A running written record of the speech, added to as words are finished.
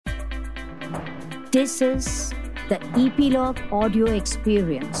This is the Epilogue Audio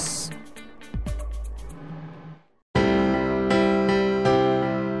Experience.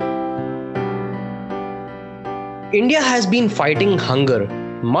 India has been fighting hunger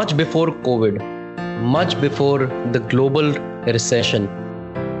much before COVID, much before the global recession,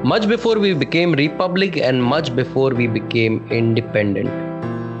 much before we became republic and much before we became independent.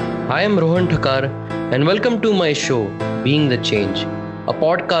 I am Rohan Thakar and welcome to my show, Being the Change, a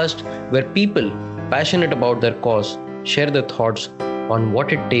podcast where people passionate about their cause share their thoughts on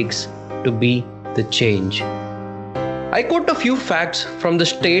what it takes to be the change. I quote a few facts from the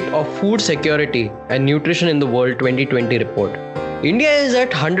State of Food Security and Nutrition in the World 2020 report. India is at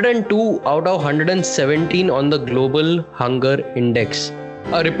 102 out of 117 on the Global Hunger Index.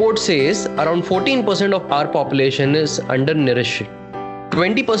 A report says around 14% of our population is undernourished.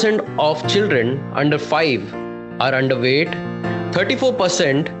 20% of children under 5 are underweight.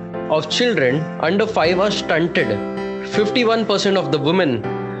 34% of children under 5 are stunted. 51% of the women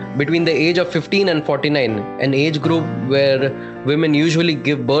between the age of 15 and 49, an age group where women usually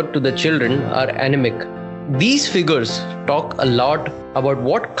give birth to the children, are anemic. These figures talk a lot about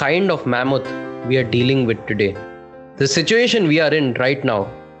what kind of mammoth we are dealing with today. The situation we are in right now,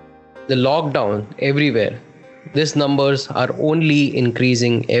 the lockdown everywhere, these numbers are only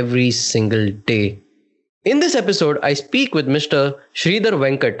increasing every single day. In this episode, I speak with Mr. Sridhar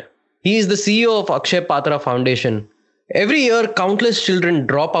Venkat. He is the CEO of Akshay Patra Foundation. Every year, countless children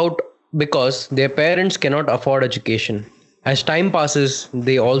drop out because their parents cannot afford education. As time passes,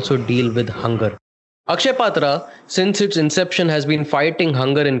 they also deal with hunger. Akshay Patra, since its inception, has been fighting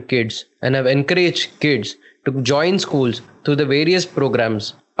hunger in kids and have encouraged kids to join schools through the various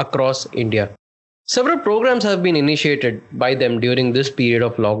programs across India. Several programs have been initiated by them during this period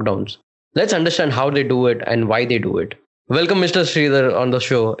of lockdowns. Let's understand how they do it and why they do it. Welcome, Mr. Sridhar, on the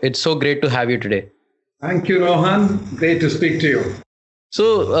show. It's so great to have you today. Thank you, Rohan. Great to speak to you.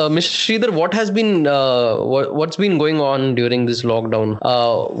 So, Mr. Sridhar, what has been what's been going on during this lockdown?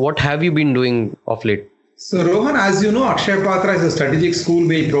 What have you been doing of late? So, Rohan, as you know, Akshay Patra is a strategic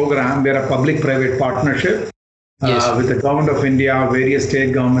school-based program. We are a public-private partnership with the Government of India, various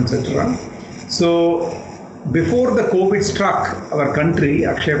state governments, etc. So, before the COVID struck our country,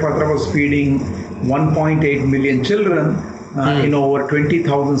 Akshay Patra was feeding 1.8 million children in over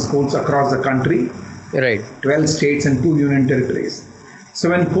 20,000 schools across the country. Right. 12 states and 2 union territories. So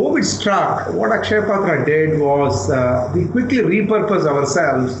when COVID struck, what Akshay Patra did was we quickly repurposed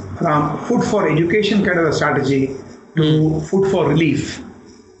ourselves from food for education kind of a strategy to food for relief.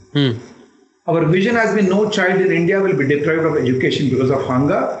 Our vision has been no child in India will be deprived of education because of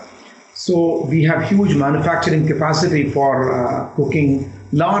hunger. So we have huge manufacturing capacity for cooking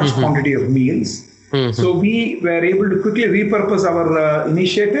large quantity of meals. So we were able to quickly repurpose our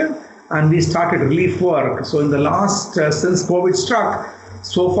initiative and we started relief work. So in the last, since COVID struck,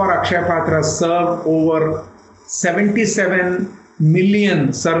 so far Akshay Patra served over 77 million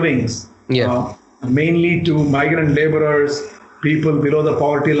servings, mainly to migrant laborers, people below the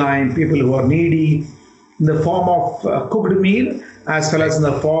poverty line, people who are needy, in the form of cooked meal, as well as in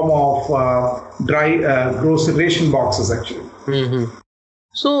the form of dry grocery ration boxes actually.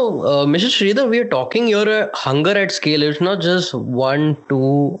 So, Mr. Sridhar, we are talking here hunger at scale. It's not just 1, 2,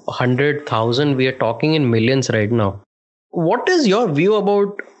 100,000. We are talking in millions right now. What is your view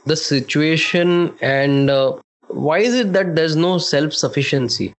about the situation and why is it that there's no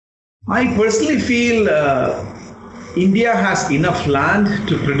self-sufficiency? I personally feel India has enough land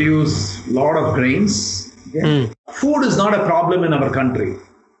to produce a lot of grains. Food is not a problem in our country.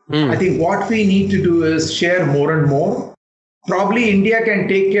 I think what we need to do is share more and more. Probably India can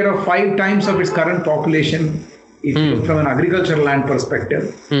take care of 5 times of its current population if you look from an agricultural land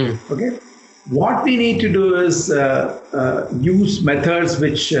perspective. Okay. What we need to do is use methods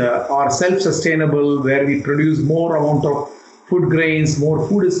which are self-sustainable, where we produce more amount of food grains, more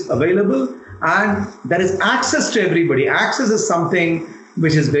food is available, and there is access to everybody. Access is something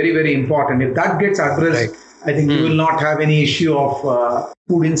which is very, very important. If that gets addressed, I think we will not have any issue of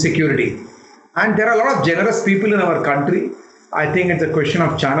food insecurity. And there are a lot of generous people in our country. I think it's a question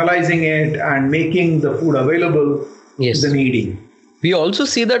of channelizing it and making the food available to the needy. We also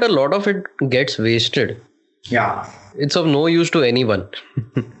see that a lot of it gets wasted. Yeah. It's of no use to anyone.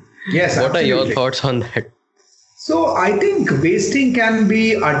 Yes. What are your thoughts on that? So I think wasting can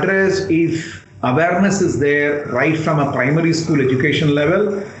be addressed if awareness is there right from a primary school education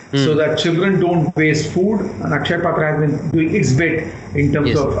level, so that children don't waste food. And Akshay Patra has been doing its bit in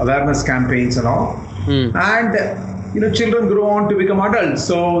terms of awareness campaigns and all. And children grow on to become adults,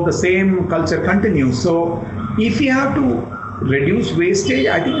 so the same culture continues. So if we have to reduce wastage?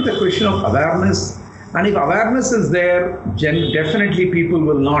 I think it's a question of awareness. And if awareness is there, definitely people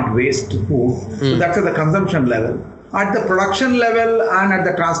will not waste food. So that's at the consumption level. At the production level and at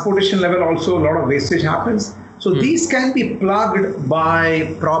the transportation level also a lot of wastage happens. So these can be plugged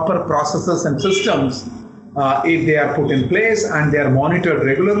by proper processes and systems if they are put in place and they are monitored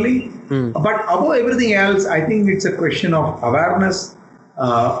regularly. But above everything else, I think it's a question of awareness.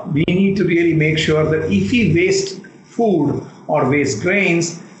 We need to really make sure that if we waste food or waste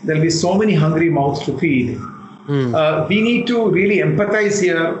grains, there'll be so many hungry mouths to feed. We need to really empathize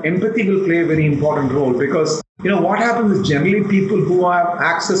here. Empathy will play a very important role because, what happens is generally people who have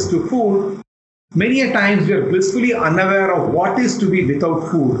access to food, many a times we are blissfully unaware of what is to be without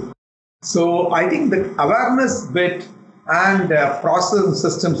food. So I think the awareness bit and process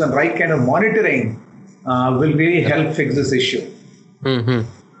systems and right kind of monitoring will really help fix this issue. The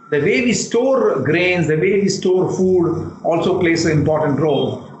way we store grains, the way we store food also plays an important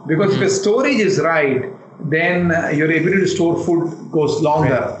role. Because if the storage is right, then your ability to store food goes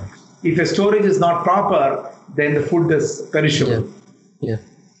longer. Right. If the storage is not proper, then the food is perishable. Yeah.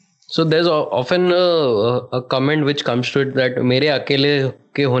 So there's often a comment which comes to it that मेरे अकेले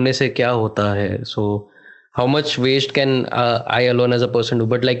के होने से क्या होता है? So how much waste can I alone as a person do?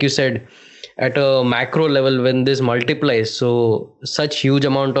 But like you said, at a macro level, when this multiplies, so such huge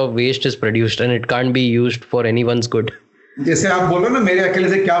amount of waste is produced and it can't be used for anyone's good. जैसे आप बोलो ना मेरे अकेले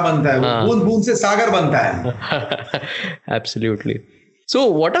से क्या बनता है, बूंद बूंद से सागर बनता है. Absolutely. So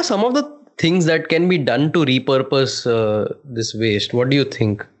what are some of the things that can be done to repurpose this waste? What do you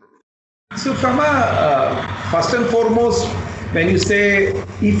think? So from first and foremost, when you say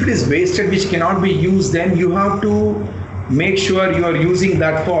if it is wasted which cannot be used, then you have to make sure you are using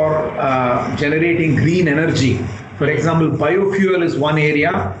that for generating green energy. For example, biofuel is one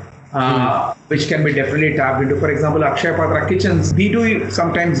area which can be definitely tapped into. For example, Akshaya Patra kitchens, we do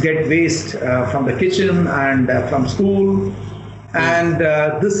sometimes get waste from the kitchen and from school. And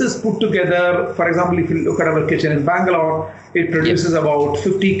this is put together. For example, if you look at our kitchen in Bangalore, it produces about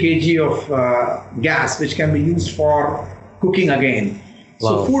 50 kg of gas, which can be used for cooking again. Wow.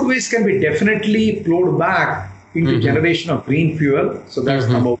 So food waste can be definitely flowed back into generation of green fuel. So that's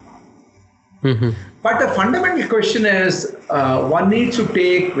number one. But the fundamental question is, one needs to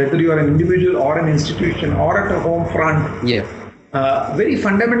take, whether you are an individual or an institution or at a home front, very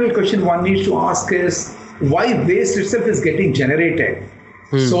fundamental question one needs to ask is, why waste itself is getting generated.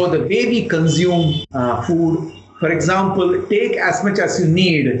 So the way we consume food, for example, take as much as you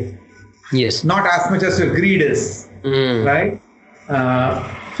need, not as much as your greed is, right?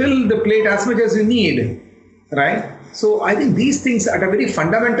 Fill the plate as much as you need, right? So I think these things at a very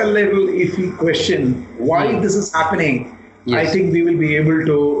fundamental level, if we question why this is happening, I think we will be able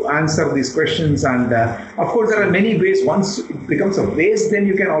to answer these questions. And of course, there are many ways. Once it becomes a waste, then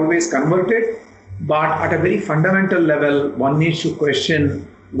you can always convert it. But at a very fundamental level, one needs to question,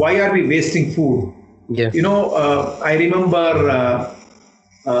 why are we wasting food? I remember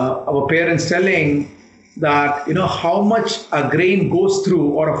our parents telling that, how much a grain goes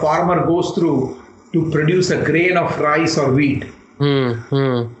through or a farmer goes through to produce a grain of rice or wheat.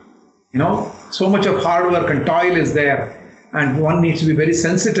 So much of hard work and toil is there. And one needs to be very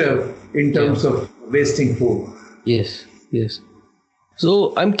sensitive in terms of wasting food. Yes.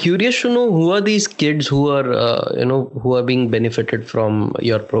 So I'm curious to know, who are these kids who are, who are being benefited from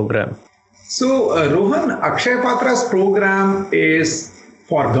your program? So Rohan, Akshaya Patra's program is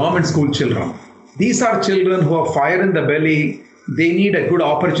for government school children. These are children who have fire in the belly. They need a good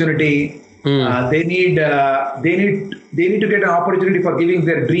opportunity. They need to get an opportunity for giving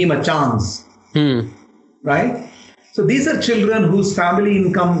their dream a chance. Right? So these are children whose family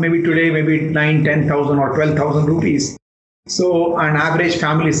income maybe today, maybe 9, 10,000 or 12,000 rupees. So an average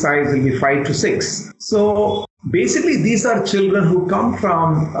family size will be 5 to 6. So basically these are children who come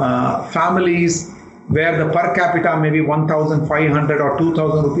from families where the per capita may be 1,500 or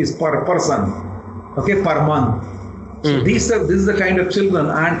 2,000 rupees per person, per month. So this is the kind of children,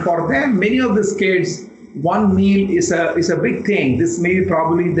 and for them, many of these kids, one meal is a big thing. This may be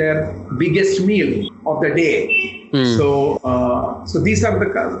probably their biggest meal of the day. So these are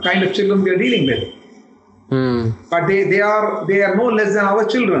the kind of children we are dealing with. But they are no less than our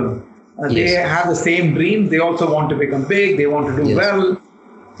children. They have the same dream. They also want to become big. They want to do well.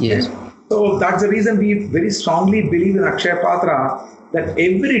 Yes. So that's the reason we very strongly believe in Akshaya Patra, that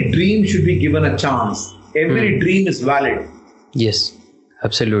every dream should be given a chance. Every dream is valid. Yes,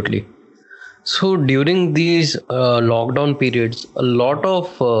 absolutely. So during these lockdown periods, a lot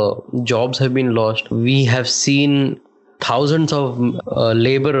of jobs have been lost. We have seen thousands of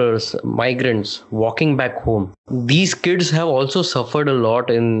laborers, migrants walking back home. These kids have also suffered a lot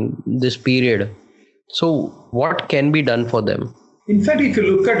in this period. So what can be done for them? In fact, if you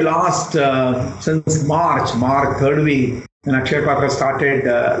look at since March 3rd week, when Akshaya Patra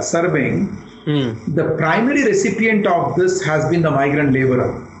started serving, the primary recipient of this has been the migrant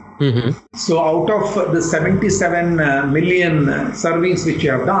laborer. So out of the 77 million servings which we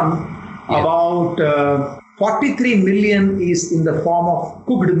have done, about 43 million is in the form of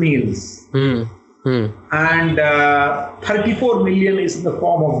cooked meals. And 34 million is in the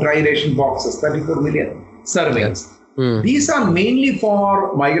form of dry ration boxes, 34 million servings. These are mainly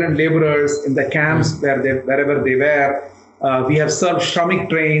for migrant laborers in the camps wherever they were. We have served Shramik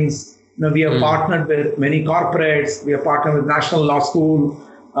trains. We have partnered with many corporates. We have partnered with National Law School.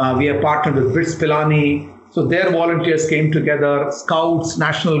 We have partnered with BRITS Pilani. So their volunteers came together, Scouts,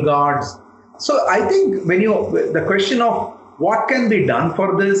 National Guards. So I think the question of what can be done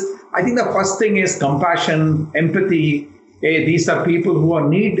for this, I think the first thing is compassion, empathy. Hey, these are people who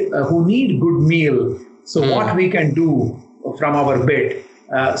need good meal. So what we can do from our bit.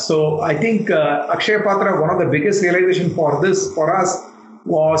 So I think Akshaya Patra, one of the biggest realization for us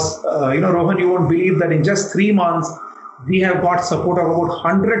was, Rohan, you won't believe that in just 3 months, we have got support of about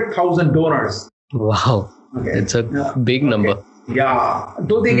 100,000 donors. Wow. Okay. It's a big number. Yeah.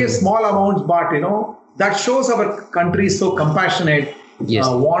 Though they give small amounts, but, that shows our country is so compassionate,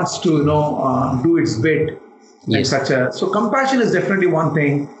 wants to, do its bit. Yes. So compassion is definitely one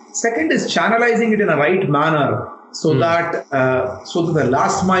thing. Second is channelizing it in a right manner so that the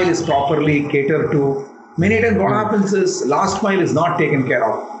last mile is properly catered to. Many times what happens is last mile is not taken care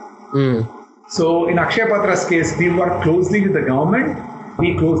of. So in Akshaya Patra's case, we work closely with the government.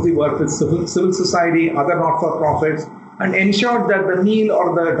 We closely work with civil society, other not-for-profits, and ensure that the meal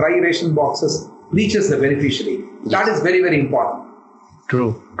or the dry ration boxes reaches the beneficiary. That is very, very important.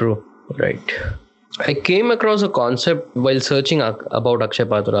 True. Right. I came across a concept while searching about Akshaya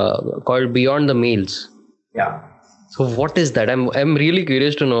Patra called Beyond the Meals. Yeah. So what is that? I'm really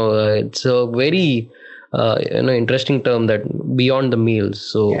curious to know. It's a very interesting term, that Beyond the Meals.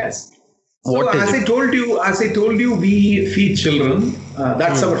 So yes. So as I told you, we feed children.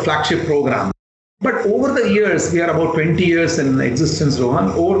 That's our flagship program. But over the years, we are about 20 years in existence, Rohan.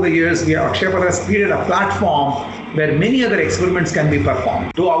 Over the years, Akshaya Patra has created a platform where many other experiments can be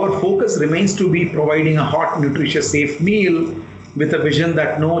performed. Though our focus remains to be providing a hot, nutritious, safe meal with a vision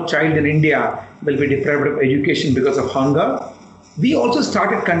that no child in India will be deprived of education because of hunger, we also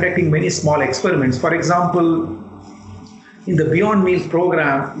started conducting many small experiments. For example, in the Beyond Meals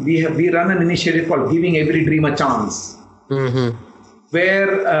program, we run an initiative called Giving Every Dream a Chance,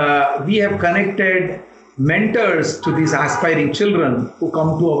 where we have connected mentors to these aspiring children who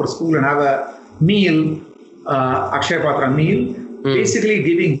come to our school and have a meal, Akshaya Patra meal, basically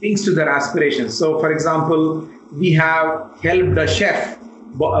giving things to their aspirations. So, for example, we have helped a chef,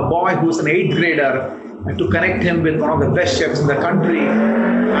 a boy who's an 8th grader, to connect him with one of the best chefs in the country.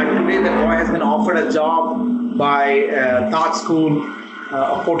 And today the boy has been offered a job by Taj School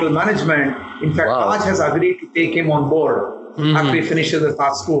of Hotel Management. In fact, Taj has agreed to take him on board after he finishes the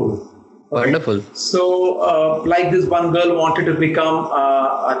Taj School. Okay? Wonderful. So, like this one girl wanted to become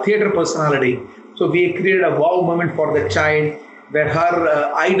a theatre personality. So we created a wow moment for the child where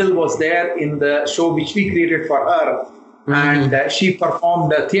her idol was there in the show which we created for her. And she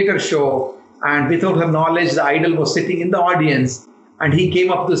performed a theatre show. And without her knowledge, the idol was sitting in the audience. And he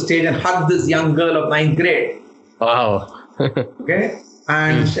came up to the stage and hugged this young girl of 9th grade. Wow. Okay.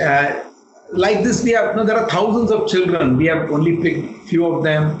 And like this, there are thousands of children. We have only picked few of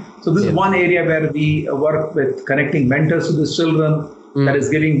them. So this is one area where we work with connecting mentors to these children. That is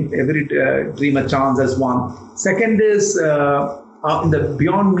giving every dream a chance as one. Second is in the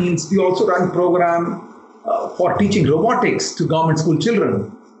Beyond Meals, we also run program for teaching robotics to government school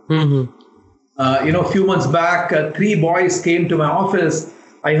children. A few months back, 3 boys came to my office.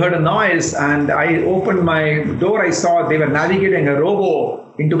 I heard a noise and I opened my door. I saw they were navigating a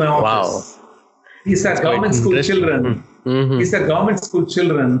robo into my office. Wow. These are government school children. These are government school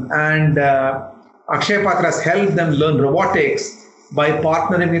children. And Akshaya Patra has helped them learn robotics by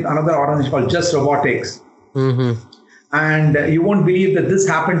partnering with another organization called Just Robotics. And you won't believe that this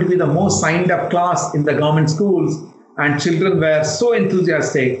happened to be the most signed up class in the government schools. And children were so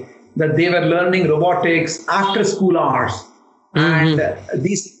enthusiastic that they were learning robotics after school hours. And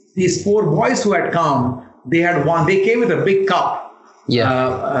these 4 boys who had come, they came with a big cup.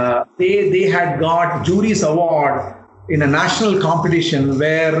 They had got jury's award in a national competition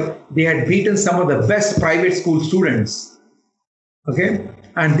where they had beaten some of the best private school students. Okay.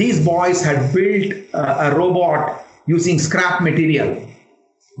 And these boys had built a robot using scrap material.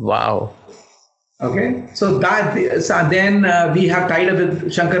 Wow. Okay, so then we have tied up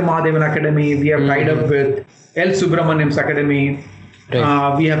with Shankar Mahadevan Academy. We have tied up with L. Subramaniam's Academy.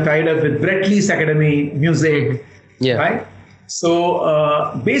 Right. We have tied up with Brett Lee's Academy, music. Yeah. Right.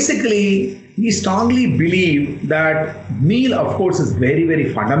 So basically, we strongly believe that meal, of course, is very,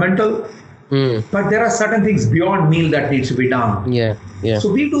 very fundamental. But there are certain things beyond meal that needs to be done. Yeah. Yeah.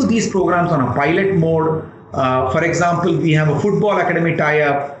 So we do these programs on a pilot mode. For example, we have a football academy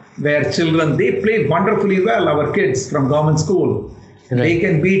tie-up where children, they play wonderfully well, our kids from government school. Right. They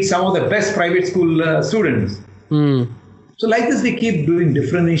can beat some of the best private school students. So like this, we keep doing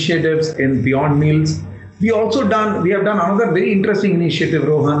different initiatives in Beyond Meals. We have done another very interesting initiative,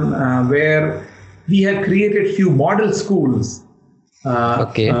 Rohan, where we have created few model schools.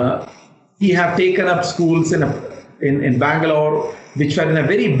 We have taken up schools in Bangalore, which were in a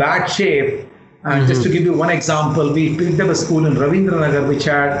very bad shape. And just to give you one example, we picked up a school in Ravindranagar, which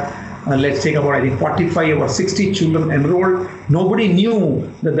had, let's take about, I think, 45 or 60 children enrolled. Nobody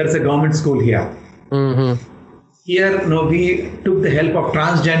knew that there's a government school here. Here, we took the help of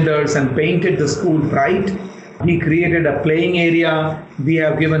transgenders and painted the school bright. We created a playing area. We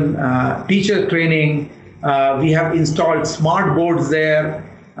have given teacher training. We have installed smart boards there.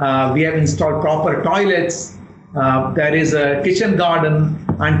 We have installed proper toilets. There is a kitchen garden.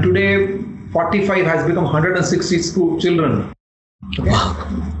 And today, 45 has become 160 school children.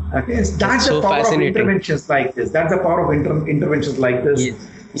 Okay. So that's the power of interventions like this. That's the power of interventions like this.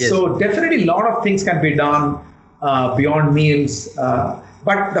 Yes. So definitely a lot of things can be done beyond meals.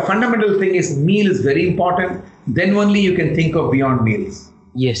 But the fundamental thing is meal is very important. Then only you can think of beyond meals.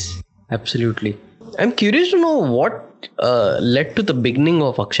 Yes, absolutely. I'm curious to know what led to the beginning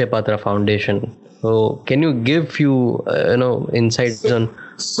of Akshay Patra Foundation. So can you give few insights on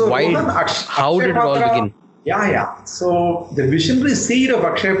how did it all begin? Yeah. So the visionary seed of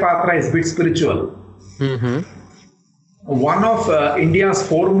Akshay Patra is a bit spiritual. One of India's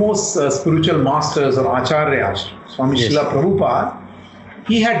foremost spiritual masters or acharyas, Swami Srila Prabhupada,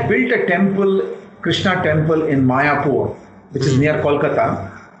 he had built a temple, Krishna temple in Mayapur, which is near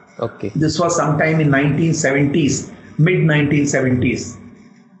Kolkata. Okay. This was sometime in 1970s, mid 1970s.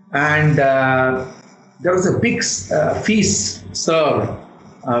 And there was a big feast served.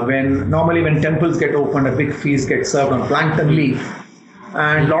 When temples get opened, a big feast gets served on plankton leaf.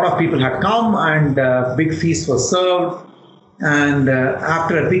 And a lot of people had come and big feast was served. And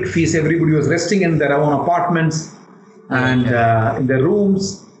after a big feast, everybody was resting in their own apartments and in their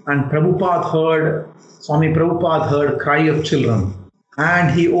rooms. And Swami Prabhupada heard cry of children.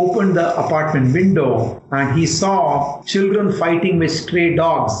 And he opened the apartment window and he saw children fighting with stray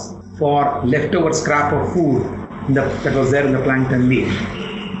dogs for leftover scrap of food that was there in the plankton leaf.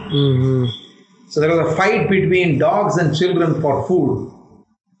 So there was a fight between dogs and children for food.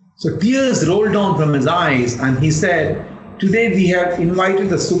 So tears rolled down from his eyes and he said, today we have invited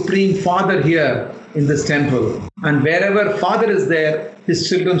the Supreme Father here in this temple. And wherever Father is there, his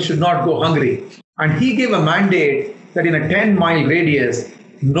children should not go hungry. And he gave a mandate that in a 10-mile radius,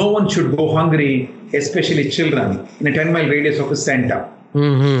 no one should go hungry, especially children, in a 10-mile radius of his center.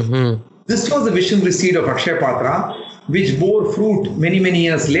 This was the visionary seed of Akshay Patra, which bore fruit many, many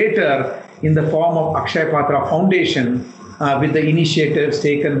years later in the form of Akshay Patra Foundation, with the initiatives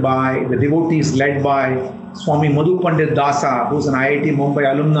taken by the devotees led by Swami Madhu Pandit Dasa, who's an IIT Mumbai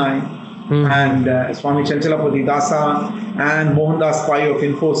alumni, and Swami Chanchalapati Dasa and Mohandas Pai of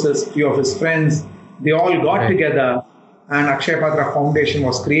Infosys, few of his friends. They all got together and Akshay Patra Foundation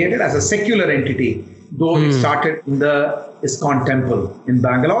was created as a secular entity, though it started in the ISKCON temple in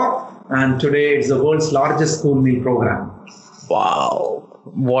Bangalore. And today it's the world's largest school meal program. Wow.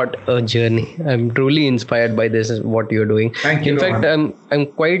 What a journey. I'm truly inspired by this, what you're doing. Thank you. In fact, I'm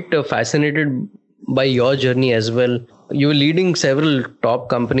quite fascinated by your journey as well. You're leading several top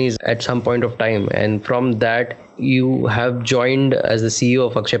companies at some point of time. And from that, you have joined as the CEO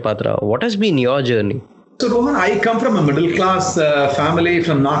of Akshay Patra. What has been your journey? So Rohan, I come from a middle class family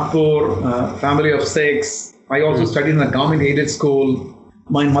from Nagpur, family of 6. I also studied in a government aided school.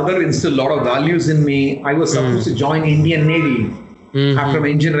 My mother instilled a lot of values in me. I was supposed to join Indian Navy after my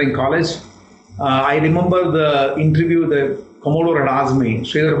engineering college. I remember the interview the Commodore had asked me,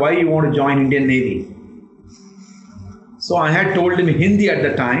 Sridhar, why you want to join Indian Navy? So I had told him Hindi at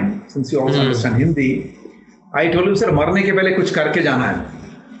the time, since you also understand Hindi. I told him, sir, marne ke pehle kuch karke jana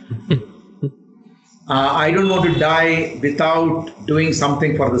hai. I don't want to die without doing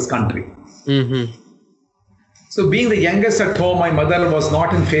something for this country. So being the youngest at home, my mother was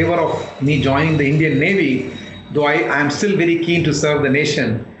not in favor of me joining the Indian Navy, though I am still very keen to serve the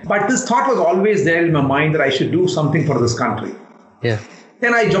nation. But this thought was always there in my mind that I should do something for this country. Yeah.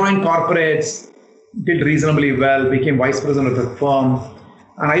 Then I joined corporates, did reasonably well, became vice president of a firm.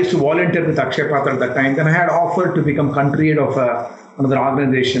 And I used to volunteer with Akshay Patra at that time. Then I had offered to become country head of another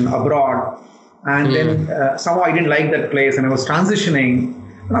organization abroad. And then somehow I didn't like that place and I was transitioning.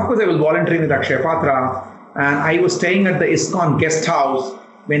 And of course, I was volunteering with Akshay Patra. And I was staying at the ISKCON guest house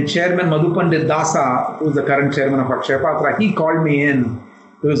when Chairman Madhu Pandit Dasa, who is the current chairman of Akshay Patra, he called me in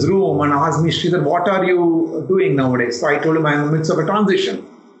to his room and asked me, Sridhar, what are you doing nowadays? So I told him I'm in the midst of a transition.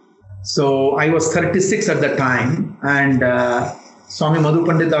 So I was 36 at that time. And Swami Madhu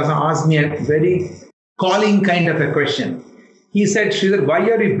Pandit Dasa asked me a very calling kind of a question. He said, Sridhar, why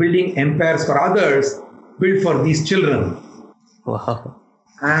are you building empires for others? Build for these children. Wow.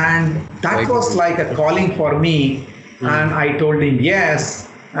 And that was like a calling for me. And I told him yes.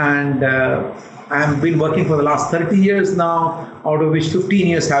 And I've been working for the last 30 years now, out of which 15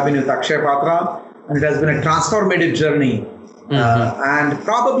 years have been with Akshay Patra. And it has been a transformative journey. And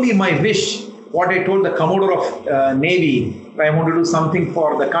probably my wish, what I told the Commodore of Navy, I want to do something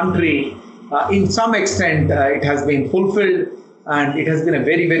for the country. In some extent, it has been fulfilled. And it has been a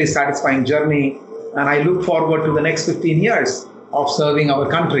very, very satisfying journey. And I look forward to the next 15 years of serving our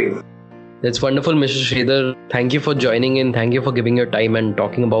country. That's wonderful, Mr. Sridhar. Thank you for joining in. Thank you for giving your time and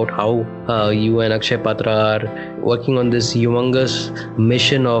talking about how you and Akshay Patra are working on this humongous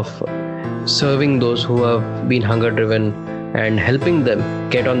mission of serving those who have been hunger-driven and helping them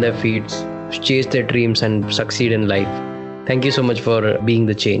get on their feet, chase their dreams and succeed in life. Thank you so much for being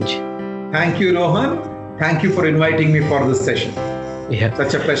the change. Thank you, Rohan. Thank you for inviting me for this session. Yeah.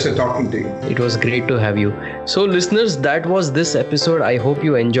 Such a pleasure talking to you. It was great to have you. So listeners, that was this episode. I hope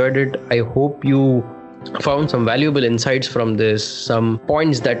you enjoyed it. I hope you found some valuable insights from this, some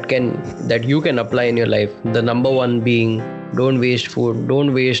points that you can apply in your life. The number one being, don't waste food,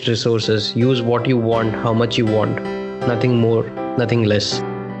 don't waste resources, use what you want, how much you want, nothing more, nothing less.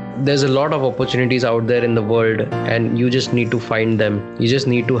 There's a lot of opportunities out there in the world and you just need to find them. You just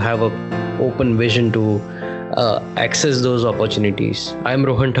need to have an open vision to access those opportunities. I'm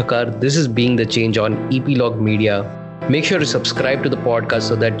Rohan Thakkar. This is Being the Change on Epilogue Media. Make sure to subscribe to the podcast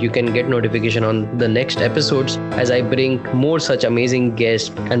so that you can get notification on the next episodes as I bring more such amazing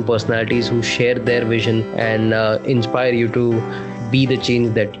guests and personalities who share their vision and inspire you to be the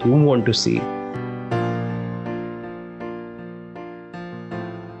change that you want to see.